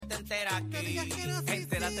entera aquí.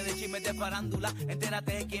 Entérate de chismes de farándula,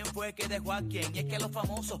 entérate de quién fue que dejó a quién. Y es que los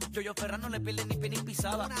famosos, Yoyo Ferran no le pierden ni pie ni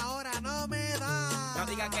pisada. Una hora no me da. No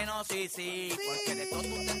digas que no, sí, porque de todo tú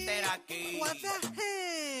te enteras aquí. What the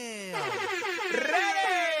hell? ¡Ready!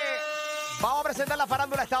 Vamos a presentar la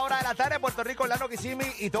farándula a esta hora de la tarde. Puerto Rico, Orlando,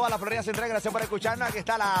 Kissimmee y toda la Florida Central. Gracias por escucharnos. Aquí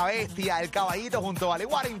está la bestia, el caballito junto a Ali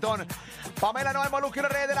Warrington. Pamela Noel Molusco y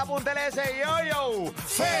los Reyes de la Punta del S. Yo-Yo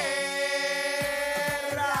Ferran.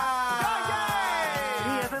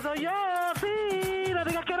 Y ese soy yo, sí. No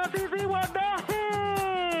digas que no, sí, what the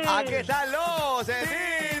hell. Aquí están los titulares.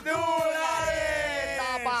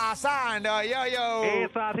 Está pasando, Yo-Yo.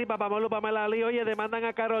 Eso así, papá Molu, Pamela Ali. Oye, demandan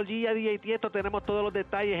a Karol G y a DJ Tiesto. Tenemos todos los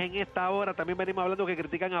detalles en esta hora. También venimos hablando que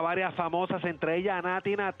critican a varias famosas, entre ellas a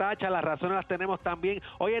Nati y Natacha. Las razones las tenemos también.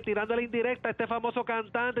 Oye, tirándole indirecta a este famoso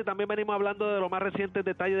cantante. También venimos hablando de los más recientes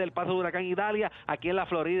detalles del paso de Huracán Idalia aquí en la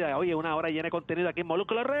Florida. Oye, una hora llena de contenido aquí en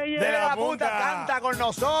Molusco Los Reyes. De la punta canta con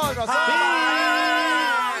nosotros.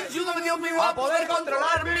 Ayúdame, Dios mío, a poder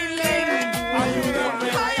controlar mi ley.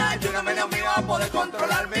 Ayúdame, Dios mío, a poder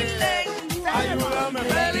controlar mi ley. Ayúdame,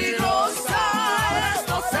 peligrosa,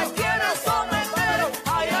 esto se quiere someter.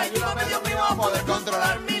 Ay, ayúdame, Dios mío, a poder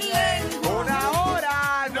controlar mi ley. Una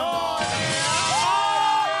hora, no.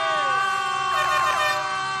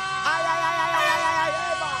 ¡Ay, ay, ay, ay, ay,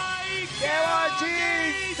 ay, ay! ¡Qué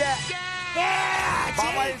bochinche!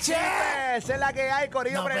 ¡Vamos al chiste! Esa es la que hay,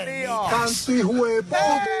 corillo prendido. Canto y huevo.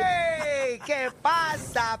 ¡Ey! ¿Qué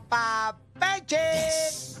pasa, papeche?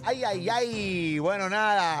 ¡Ay, ay, ay! Bueno,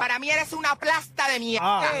 nada. Para mí eres una plasta de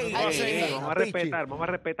mierda. Ey, Ey, vamos a respetar, vamos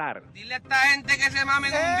a respetar. Dile a esta gente que se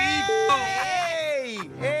mamen un bicho. ¡Ey!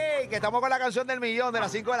 ¡Ey! Que estamos con la canción del millón de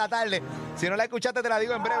las 5 de la tarde. Si no la escuchaste, te la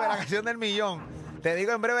digo en breve, la canción del millón. Te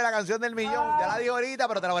digo en breve la canción del millón. Ya la digo ahorita,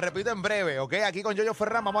 pero te la repito en breve, ¿ok? Aquí con Yoyo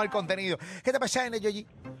Ferran vamos al contenido. ¿Qué te pasa, Yoyi?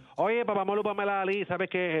 Oye, papá Molu, Pamela Ali, ¿sabes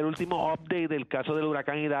que el último update del caso del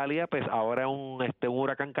huracán Idalia, pues ahora es un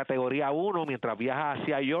huracán categoría 1, mientras viaja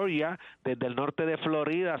hacia Georgia, desde el norte de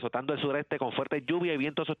Florida, azotando el sureste con fuerte lluvia y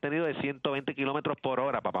viento sostenido de 120 kilómetros por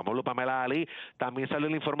hora? Papá Molu, Pamela Ali, también salió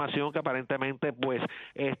la información que aparentemente, pues,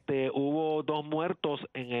 hubo 2 muertos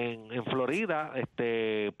en Florida,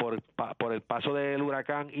 por el paso del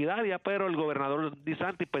huracán Idalia, pero el gobernador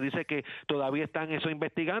DeSantis, pues, dice que todavía están eso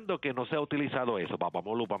investigando, que no se ha utilizado eso, papá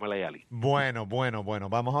Molu, Pamela Ali. Bueno.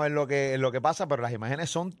 Vamos a ver lo que pasa, pero las imágenes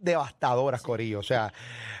son devastadoras, corillo. O sea,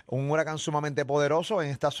 un huracán sumamente poderoso en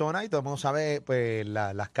esta zona y todo el mundo sabe, pues,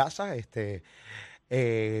 las casas,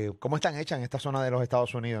 cómo están hechas en esta zona de los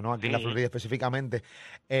Estados Unidos, ¿no? Aquí en la Florida específicamente.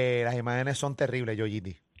 Las imágenes son terribles,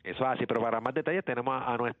 Yoyiti. Eso es así, pero para más detalles tenemos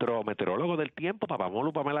a nuestro meteorólogo del tiempo, papá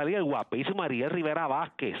Molu, Pamela Ali, el guapísimo Ariel Rivera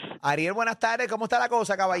Vázquez. Ariel, buenas tardes. ¿Cómo está la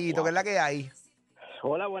cosa, caballito? ¿Qué es la que hay?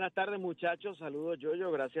 Hola, buenas tardes muchachos, saludos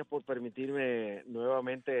Yoyo, gracias por permitirme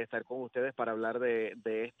nuevamente estar con ustedes para hablar de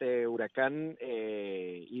este huracán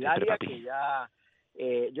Idalia, que ya,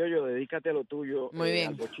 Yoyo, dedícate a lo tuyo, Muy bien.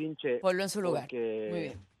 al bochinche. Ponlo en su lugar. Porque, Muy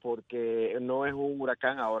bien. porque no es un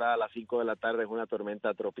huracán, ahora a las 5 de la tarde es una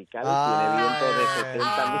tormenta tropical, tiene vientos de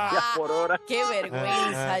 70 millas por hora. ¡Qué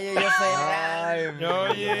vergüenza, Yoyo Ferran! Ay, Yo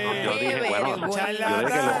dije, bueno, yo dije que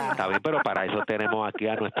está bien, pero para eso tenemos aquí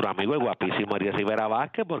a nuestro amigo el guapísimo Ariel Rivera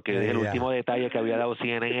Vázquez, porque es el último detalle que había dado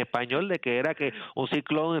CNN en español de que era que un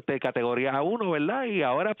ciclón de categoría 1, ¿verdad? Y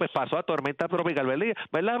ahora pues pasó a tormenta tropical,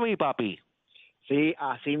 ¿verdad, mi papi? Sí,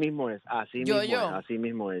 así mismo es, así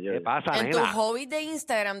mismo es. ¿Qué pasa, En nena? tu hobby de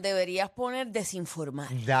Instagram deberías poner desinformar.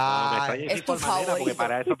 No, me Ya. extraña Es tu esa manera, porque favorito.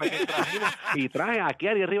 para eso fue que trajimos. Y traje aquí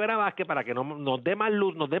a Ariel Rivera Vázquez para que nos dé más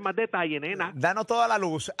luz, nos dé más detalle, nena. Danos toda la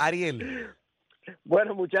luz, Ariel.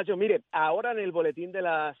 Bueno, muchachos, mire, ahora en el boletín de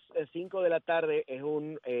las 5 de la tarde es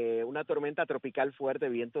una tormenta tropical fuerte,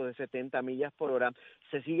 viento de 70 millas por hora,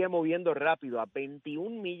 se sigue moviendo rápido a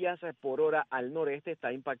 21 millas por hora al noreste,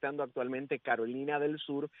 está impactando actualmente Carolina del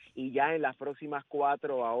Sur y ya en las próximas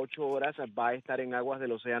 4 a 8 horas va a estar en aguas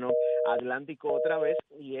del Océano Atlántico otra vez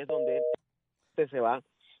y es donde se va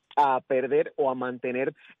a perder o a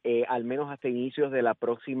mantener al menos hasta inicios de la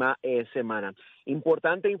próxima semana.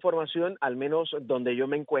 Importante información, al menos donde yo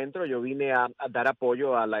me encuentro, yo vine a dar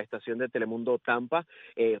apoyo a la estación de Telemundo Tampa,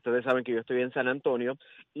 ustedes saben que yo estoy en San Antonio,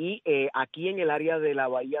 y aquí en el área de la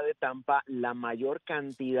bahía de Tampa, la mayor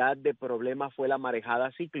cantidad de problemas fue la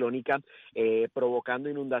marejada ciclónica, provocando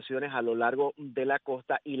inundaciones a lo largo de la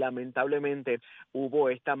costa, y lamentablemente hubo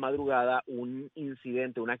esta madrugada un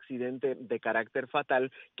accidente de carácter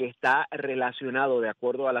fatal, que está relacionado, de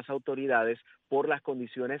acuerdo a las autoridades, por las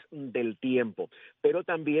condiciones del tiempo. Pero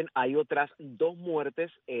también hay otras 2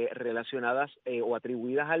 muertes relacionadas o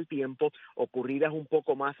atribuidas al tiempo, ocurridas un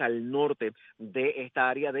poco más al norte de esta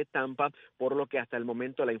área de Tampa, por lo que hasta el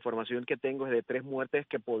momento la información que tengo es de 3 muertes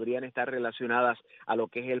que podrían estar relacionadas a lo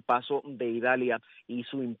que es el paso de Idalia y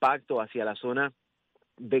su impacto hacia la zona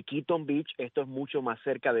de Keaton Beach. Esto es mucho más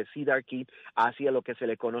cerca de Cedar Key, hacia lo que se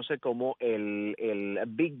le conoce como el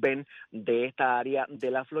Big Bend de esta área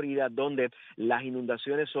de la Florida, donde las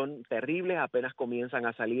inundaciones son terribles. Apenas comienzan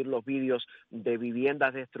a salir los vídeos de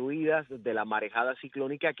viviendas destruidas, de la marejada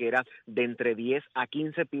ciclónica que era de entre 10 a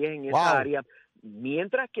 15 pies en esa área.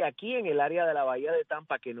 Mientras que aquí en el área de la Bahía de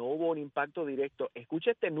Tampa, que no hubo un impacto directo, escucha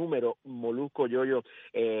este número, Molusco, Yoyo,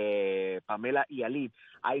 Pamela y Ali,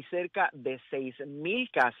 hay cerca de 6,000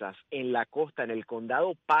 casas en la costa, en el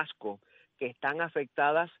condado Pasco, que están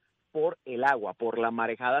afectadas por el agua, por la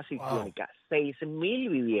marejada ciclónica. 6,000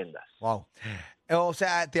 viviendas. Wow. O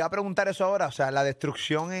sea, te iba a preguntar eso ahora. O sea, la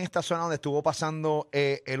destrucción en esta zona donde estuvo pasando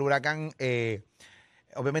el huracán,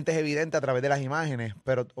 obviamente es evidente a través de las imágenes,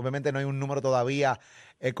 pero obviamente no hay un número todavía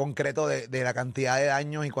concreto de la cantidad de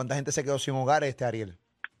daños y cuánta gente se quedó sin hogar, Ariel.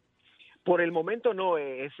 Por el momento no,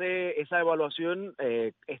 esa evaluación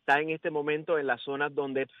está en este momento en las zonas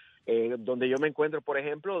donde yo me encuentro, por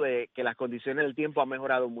ejemplo, de que las condiciones del tiempo han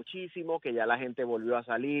mejorado muchísimo, que ya la gente volvió a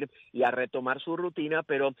salir y a retomar su rutina,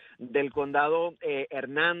 pero del condado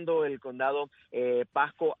Hernando, el condado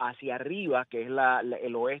Pasco hacia arriba, que es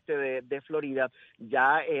el oeste de Florida,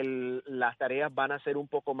 ya las tareas van a ser un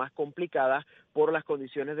poco más complicadas por las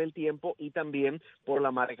condiciones del tiempo y también por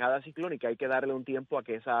la marejada ciclónica. Hay que darle un tiempo a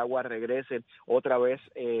que esa agua regrese otra vez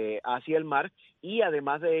hacia el mar, y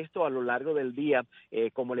además de esto, a lo largo del día,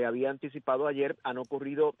 como le había anticipado ayer, han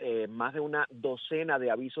ocurrido más de una docena de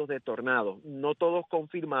avisos de tornado, no todos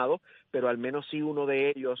confirmados, pero al menos sí uno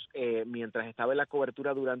de ellos, mientras estaba en la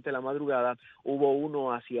cobertura durante la madrugada, hubo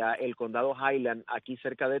uno hacia el condado Highland, aquí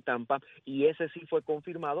cerca de Tampa, y ese sí fue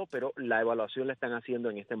confirmado, pero la evaluación la están haciendo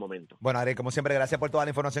en este momento. Bueno, Ariel, como siempre, gracias por toda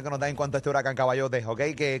la información que nos da en cuanto a este huracán Caballote, ¿ok?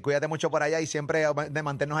 Que cuídate mucho por allá y siempre de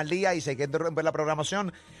mantenernos al día, y si hay que interrumpir la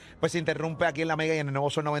programación, pues se interrumpe aquí en La Mega y en el Nuevo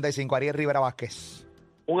Sol 95. Ariel Rivera Vázquez.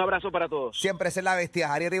 Un abrazo para todos. Siempre es la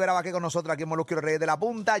bestia. Ariel Rivera Vázquez con nosotros aquí en Molusco y los Reyes de la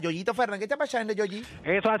Punta. Yoyito Fernández, ¿qué está pasando, Yoyi? Eso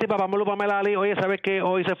es así, papá Molu, Pamela Ali. Oye, ¿sabes qué?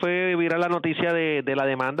 Hoy se fue viral la noticia de la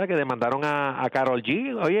demanda que demandaron a Karol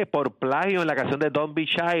G, oye, por plagio en la canción de Don't Be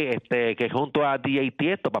Shy, que junto a DJ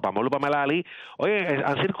Tiesto, papá Molu, Pamela Ali. Oye,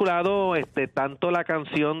 han circulado tanto la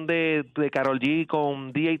canción de Karol G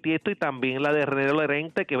con DJ Tiesto y también la de René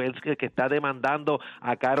Lorente, que está demandando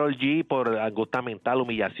a Karol G por angustia mental,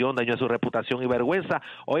 humillación, daño a su reputación y vergüenza.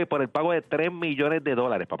 Oye, por el pago de $3 millones,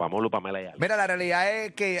 papá Molu, Pamela y Ali. Mira, la realidad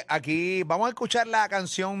es que aquí vamos a escuchar la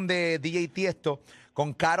canción de DJ Tiesto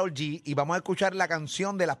con Karol G y vamos a escuchar la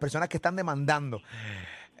canción de las personas que están demandando.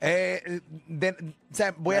 La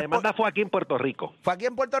demanda fue aquí en Puerto Rico. ¿Fue aquí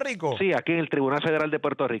en Puerto Rico? Sí, aquí en el Tribunal Federal de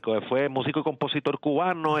Puerto Rico. Fue músico y compositor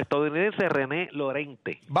cubano, estadounidense, René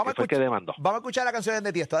Lorente. Vamos que demandó. Vamos a escuchar la canción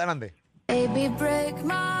de Tiesto. Adelante. Baby, break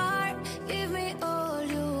my heart, give me all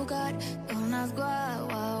you got. Don't ask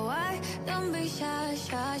why, don't be shy,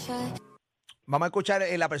 shy, shy. Vamos a escuchar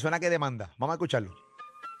la persona que demanda. Vamos a escucharlo.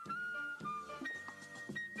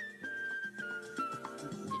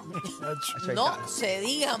 No se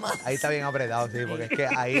diga más. Ahí está bien apretado, sí, porque es que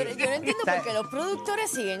ahí... Pero yo no entiendo por qué los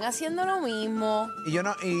productores siguen haciendo lo mismo. Y yo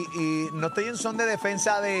no, y no estoy en son de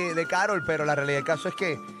defensa de Karol, pero la realidad del caso es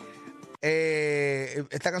que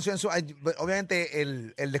esta canción, obviamente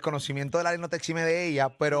el desconocimiento de la ley no te exime de ella,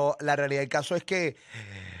 pero la realidad del caso es que,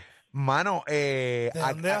 mano... ¿De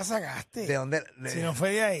dónde la sacaste? ¿De dónde? Si no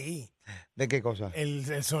fue de ahí. ¿De qué cosa?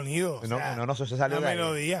 El sonido. No, eso se salió de ahí. La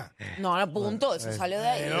melodía. No, al punto, eso salió de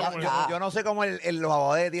ahí. Yo no sé cómo los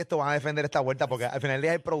abogados de Tiesto van a defender esta vuelta, porque al final del día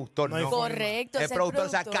es el productor, ¿no? Correcto, el productor. O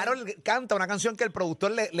sea, Karol canta una canción que el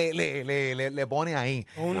productor le pone ahí.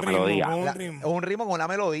 Un ritmo con la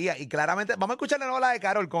melodía. Y claramente, vamos a escuchar la novela de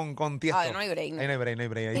Karol con Tiesto. No hay break. No hay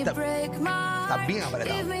break. Ahí está bien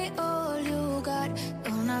apretado.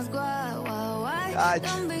 Hay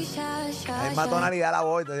más tonalidad a la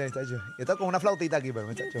voz. Yo estoy con una flautita aquí, pero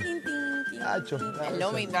muchacho. Es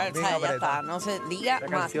lo mismo, o sea, ya está, no se diga La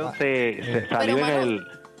más. canción se salió en el...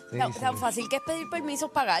 Sí, Tan, sí. tan fácil que es pedir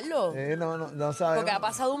permisos, pagarlo. No sabemos. Porque ha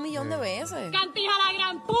pasado 1.000.000 de veces. ¡Cantija la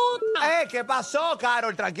gran puta! ¿Qué pasó,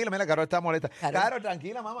 Carol? Tranquila, mira, Carol está molesta. Carol. Carol,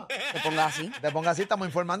 tranquila, mamá. Te pongas así. Te pongas así, estamos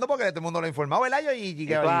informando porque todo el mundo lo ha informado, ¿verdad? Y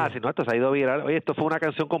Esto, si no, esto se ha ido viral. Oye, esto fue una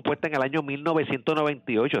canción compuesta en el año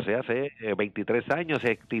 1998, o sea, hace 23 años.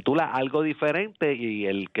 Se titula Algo Diferente y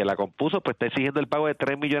el que la compuso pues está exigiendo el pago de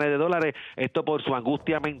 $3 millones. Esto por su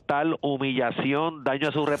angustia mental, humillación, daño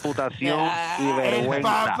a su reputación y El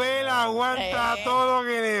vergüenza. papel aguanta todo lo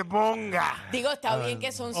que le ponga. Digo, está bien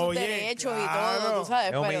que son sus Oye, derechos y claro. todo, tú sabes.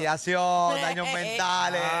 pero- humillación, daños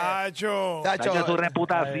mentales. Tacho. Tacho, Daño a su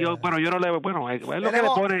reputación. Bueno, yo no le... Bueno, es lo que le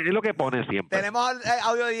Tenemos- pone, es lo que pone siempre. Tenemos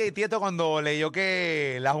audio de DJ Tiesto cuando leyó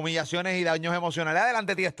que las humillaciones y daños emocionales.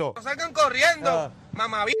 Adelante, Tiesto. No salgan corriendo, Ah.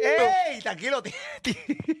 mamabicho. ¡Ey! Tranquilo,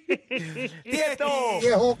 Tiesto.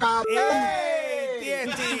 Viejo cabrón.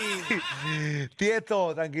 ¡Ey!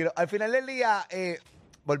 Tiesto, tranquilo. Al final del día,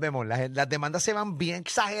 volvemos. Las demandas se van bien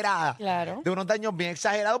exageradas. Claro. De unos daños bien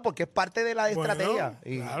exagerados porque es parte de la estrategia.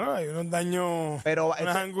 Y- Claro, hay unos daños, Pero unas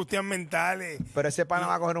este- angustias mentales. Pero ese pana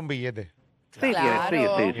va a coger un billete. Sí, Claro. sí,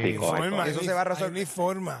 Sí, correcto. Forma, Eso hay se va a ni- resolver. hay ni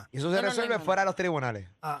forma. Y eso se No, no, resuelve no. fuera de los tribunales.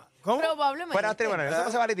 Ah, ¿cómo? Probablemente. Fuera de los tribunales. Eso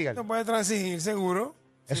no se va a litigar. No puede transigir, seguro.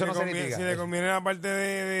 Eso Si no le se conviene- litiga. Si le conviene la parte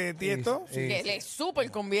de Tiesto. Sí. Que le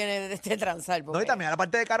súper conviene de este transar. No, y también a la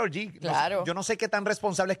parte de Karol G. Claro. Yo no sé qué tan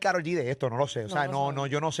responsable es Karol G de esto, no lo sé. O sea, lo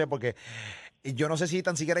yo no sé porque yo no sé si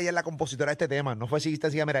tan siquiera ella es la compositora de este tema. No fue si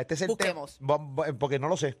tan siquiera, mira, este es el tema. Busquemos. Porque no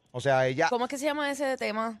lo sé. O sea, ella... ¿Cómo es que se llama ese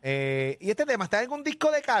tema? ¿Y este tema está en algún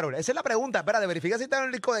disco de Karol? Esa es la pregunta. Espérate, verifica si está en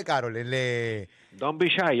el disco de Karol. Don't be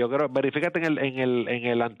shy, yo creo, verifícate en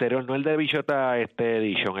el anterior, no el de Bichota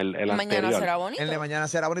Edition, el Mañana anterior. será bonito. El de mañana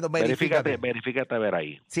será bonito. Verifícate a ver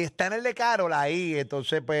ahí. Si está en el de Karol ahí,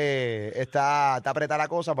 entonces pues está apretada la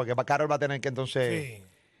cosa porque Karol va a tener que entonces... Sí,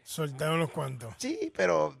 soltar unos cuantos. Sí,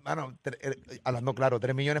 pero, bueno, hablando claro,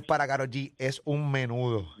 3 millones para Karol G es un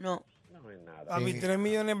menudo. No. A mí 3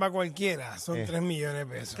 millones para cualquiera, son 3 millones de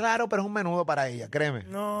pesos. Claro, pero es un menudo para ella, créeme.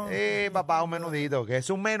 No. Papá, un menudito, que es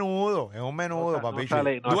un menudo, papi. No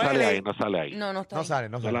sale ahí, no sale ahí. No está No ahí. sale,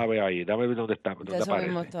 no No sale. la veo ahí, dame ver dónde está, dónde Eso mismo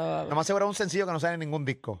aparece. estaba. Lo más seguro es un sencillo que no sale en ningún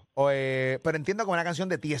disco. Pero entiendo que es una canción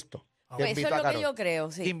de Tiesto. Que Pues eso invitó es a lo que Karol. yo creo,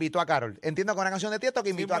 Que sí. invitó a Karol. Entiendo que es una canción de Tiesto que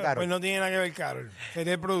Sí, invitó a Karol. pues no tiene nada que ver Karol,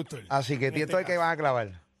 sería el productor. Así que En Tiesto es este el que van a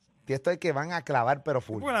clavar. Tiesto es el que van a clavar, pero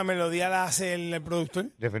full. Bueno, la melodía la hace el productor.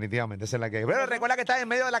 Definitivamente, esa es la que. Pero recuerda que está en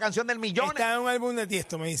medio de la canción del millón. Está en un álbum de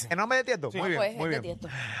Tiesto, me dicen. ¿En nombre de Tiesto? Muy bien, pues, muy es de bien.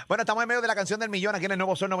 Tiesto. Bueno, estamos en medio de la canción del millón aquí en el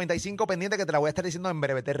Nuevo Sol 95, pendiente que te la voy a estar diciendo en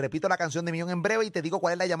breve. Te repito la canción del millón en breve y te digo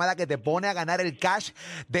cuál es la llamada que te pone a ganar el cash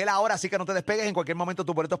de la hora, así que no te despegues. En cualquier momento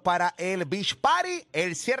tus boletos para el Beach Party,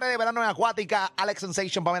 el cierre de verano en Acuática, Alex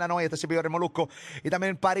Sensation, Pamela Noy, este servidor de Molusco y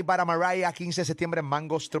también Party para Mariah, 15 de septiembre en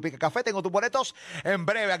Mangos Tropical Café. Tengo tus boletos en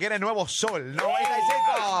breve aquí en el Nuevo Sol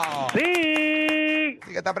 95. Sí.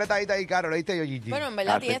 Así que está apretadita ahí, Carol, ¿oíste yo, Gigi? Bueno, en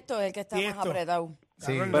verdad Así. Tiesto es el que está más Tiesto. apretado.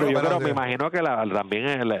 Sí, Pero yo creo, sí. me imagino que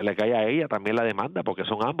también le cae a ella también la demanda, porque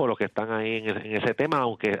son ambos los que están ahí en ese tema,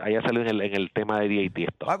 aunque haya salido en el tema de DJ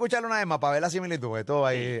Tiesto. Vamos a escucharlo una vez más para ver la similitud. Esto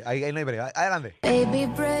ahí no hay breve. Adelante. Baby,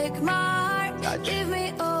 break my heart. Give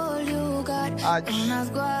me all you got. Ach. Don't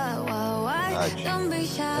ask why. Ach. Don't be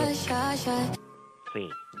shy, shy, shy. Sí.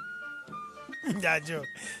 Yacho.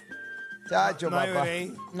 Chacho, No hay papá.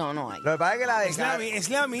 break. No hay. Lo que pasa es que la de Es la, Karol- es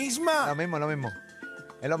la misma. Lo mismo, lo mismo.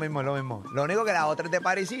 Es lo mismo, es lo mismo. Lo único que la otra es de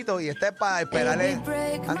parisito y esta es para esperarle.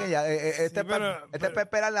 Aunque ya, este es para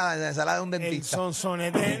esperar la ensalada de un El dentista.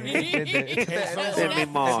 sonsonete. Este el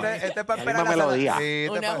mismo, es para la esperar misma la melodía. Sí, este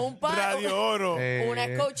Una es un palo, Radio Oro. una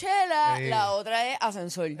es Coachella, sí. la otra es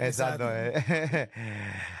ascensor. Exacto.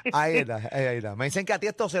 Ahí está. Me dicen que a ti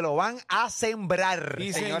esto se lo van a sembrar,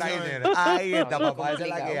 Sí, señora señor. Inés. Ahí está, papá. Esa es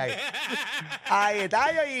la que hay. Ahí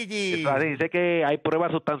está, yo, Gigi. Así dice que hay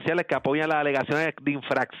pruebas sustanciales que apoyan las alegaciones de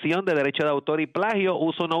infracción de derecho de autor y plagio,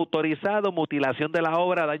 uso no autorizado, mutilación de la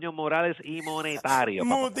obra, daños morales y monetarios.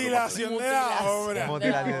 Mutilación de la obra.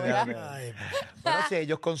 Mutilación de la obra. obra. Ay, Bueno, si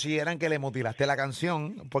ellos consideran que le mutilaste la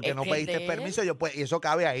canción porque Es no que pediste de- permiso, y eso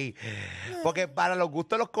cabe ahí. Porque para los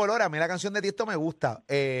gustos de los colores, a mí la canción de Tiesto me gusta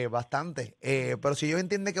bastante. Pero si ellos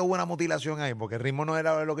entienden que hubo una mutilación ahí, porque el ritmo no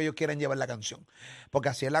era lo que ellos quieren llevar la canción. Porque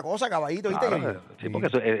así es la cosa, caballito, ¿viste? Claro, sí, porque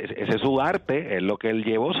ese es su arte, es lo que él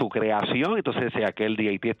llevó, su creación. Entonces, si aquel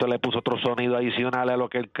DJ Tiesto le puso otro sonido adicional a lo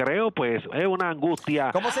que él creó, pues es una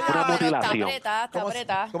angustia, ¿Cómo se una llama? Pero está mutilación. apretada, está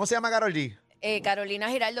apretada. ¿Cómo se llama Karol G? Carolina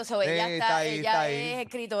Giraldo, ella está ahí, ella está ahí. es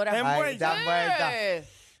escritora. Está Ahí está envuelta.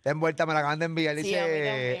 Sí. Está envuelta, me la acaban de enviar. Sí, Dice, a mí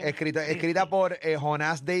también. escrita por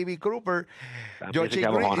Jonás David Cooper, También se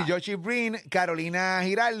llama Jonás. Yoshi Green, Carolina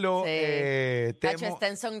Giraldo. Sí. Tacho, Temo. está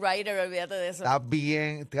en songwriter, olvídate de eso. Está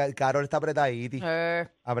bien. Carol está apretadita.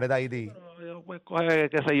 Apretadita. Pues coge,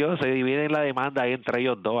 qué sé yo, se dividen la demanda ahí entre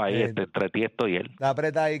ellos dos, ahí entre Tiesto y él. Está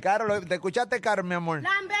apretadita. Carol, ¿te escuchaste, Carol, mi amor?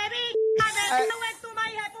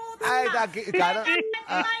 Ay, está aquí, Carol.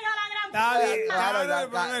 Está bien, Claro, claro,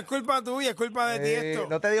 pero no es culpa tuya, es culpa de Tiesto.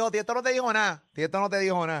 No te dijo, Tiesto no te dijo nada. Tiesto no te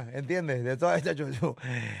dijo nada, ¿entiendes? De todo esto,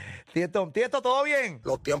 Tiesto, ¿todo bien?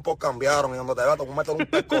 Los tiempos cambiaron y donde te veas te voy a meter un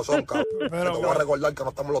pescozón, cabrón. Pero- te voy a recordar que no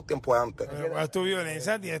estamos en los tiempos de antes. Pero ¿cuál es tu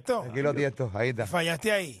violencia, Tiesto? Tranquilo, Tiesto, ahí está.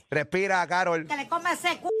 Fallaste ahí. Respira, Carol. Que le come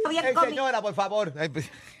ese culo bien Ey, comido. señora, por favor. Ay,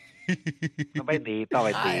 pues. Bendito,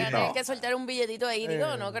 Ay, van a tener bendito. que soltar un billetito ahí.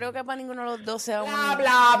 Digo, no creo que para ninguno de los dos sea un... Bla,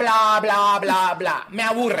 bla, bla, bla, bla, bla. Me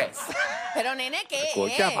aburres. Pero, nene, ¿qué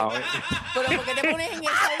Escucha, es? Pablo. ¿Pero por qué te pones en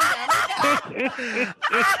esa dinámica?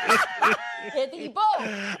 ¿Qué tipo?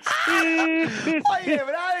 Oye,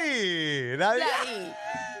 Brady. Vladi.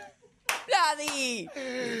 Vladi.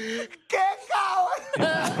 ¡Qué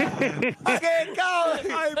cabrón! ¡Qué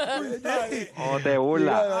cabrón! Ay, O te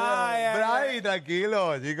burla. Ay, ay, Brady,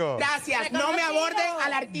 tranquilo, chicos. Gracias. No me aborden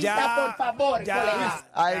al artista, Ya, por favor, ya. colega.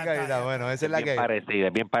 Ay, Ya carita, está. bueno, esa es la que Bien hay. parecida,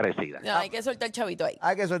 bien parecida. No, hay que soltar el chavito ahí.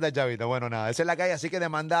 Hay que soltar, chavito. Bueno, nada, esa es la que hay. Así que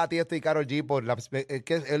demanda a Tiesto y Karol G por la...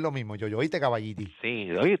 que es lo mismo, yo. ¿Oíste, caballiti?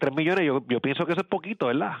 Sí, oye, 3 millones, yo pienso que eso es poquito,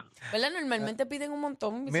 ¿verdad? ¿Verdad? Normalmente piden un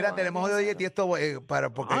montón. y Mira, se tenemos van. hoy de Tiesto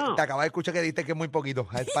porque te acabas de escuchar que dijiste que es muy poquito.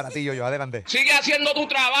 Es para ti, yo. Adelante. Sigue haciendo tu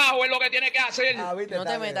trabajo, es lo que tienes que hacer. ¿Viste? No te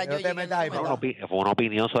Está metas, bien, no yo, te yo, metas no ahí, te papá. metas. Fue una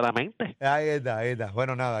opinión solamente. Ahí está.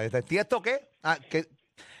 Bueno, nada. ¿Tiesto qué?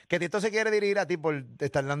 Que Tiesto se quiere dirigir a ti por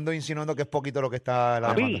estar insinuando que es poquito lo que está la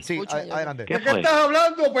 ¿A mí? demanda. Sí, Escucha, yo. adelante. ¿Qué fue?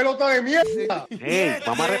 hablando, pelota de mierda?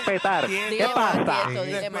 Vamos a respetar. Tiesto. ¿Qué Dile más, pasa? Tiesto,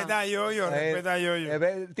 dile más. Respeta a Yoyo, respeta a Yoyo.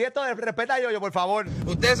 Tiesto, respeta a yo, por favor.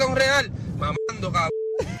 Ustedes son real, mamando, cabrón.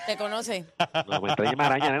 ¿Te conoce? No me extrañe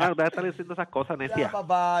maraña, nena, ustedes están diciendo esas cosas, Ya, necia.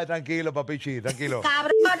 papá, tranquilo, papichi, tranquilo.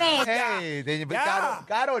 Cabrones.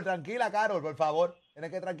 Carol, tranquila, Carol, por favor.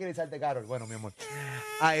 Tienes que tranquilizarte, Carol. Bueno, mi amor.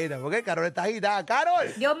 Ahí está, ¿por qué? Carol está ahí, está.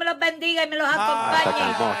 ¡Carol! Dios me los bendiga y me los se acompañe.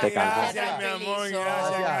 calmó, se calmó. Gracias, mi amor,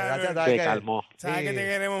 gracias. Gracias, Carol. Se calmó. Sabes que te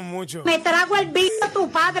queremos mucho. Me trago el vino a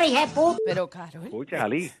tu padre, hija de puta. Pero, Carol. Escucha,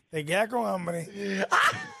 Ali. Te quedas con hambre.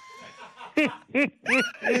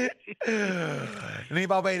 Ni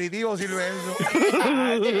para aperitivo sirve eso.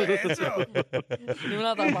 Ni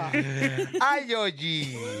una tapa. ¡Ay,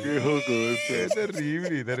 Yoyi! ¡Qué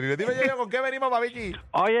terrible! Dime, yo, ¿con qué venimos, papichi?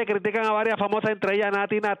 Oye, critican a varias famosas, entre ellas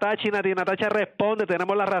Nati Natacha. Nati Natacha responde,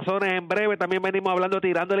 tenemos las razones en breve. También venimos hablando,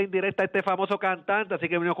 tirándole indirecta a este famoso cantante. Así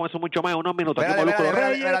que venimos con eso mucho más en unos minutos. Aquí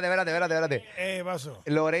Espérate. Pasó.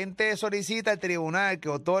 Lorente solicita al tribunal que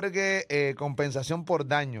otorgue compensación por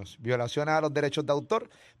daños, violaciones a los derechos de autor,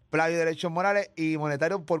 plagio de derechos morales y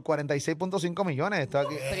monetarios por 46.5 millones. Esto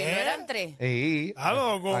aquí. Primero eran 3. Sí, Ah,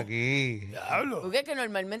 loco. aquí. Diablo. Porque que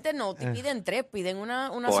normalmente no te piden 3, piden una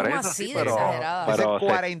Por suma eso, así sí, de pero- exagerada. pero- Ese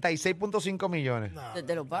 46.5 millones.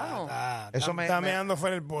 Desde los bajos. Eso me- Está me- meando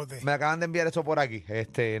fuera el bote. Me acaban de enviar eso por aquí.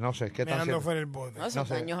 No sé, ¿qué tal? Meando fuera el bote. No, esos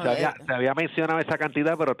sé. daños Se a había, ver. se había mencionado esa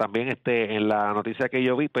cantidad, pero también en la noticia que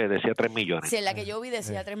yo vi, pues decía 3 millones. Si en la que yo vi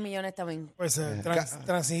decía 3 millones también. Pues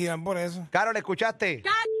transigirán por eso. Carol, ¿escuchaste?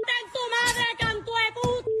 ¡Canta tu madre, canto de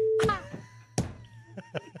puta!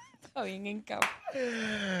 Está bien en cabo.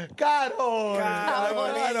 ¡Carol!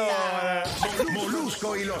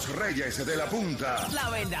 Molusco y los Reyes de la Punta. La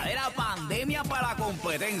verdadera pandemia para la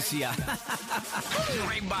competencia. No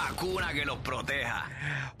hay vacuna que los proteja.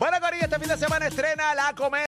 Bueno, Corillo, este fin de semana estrena la comedia.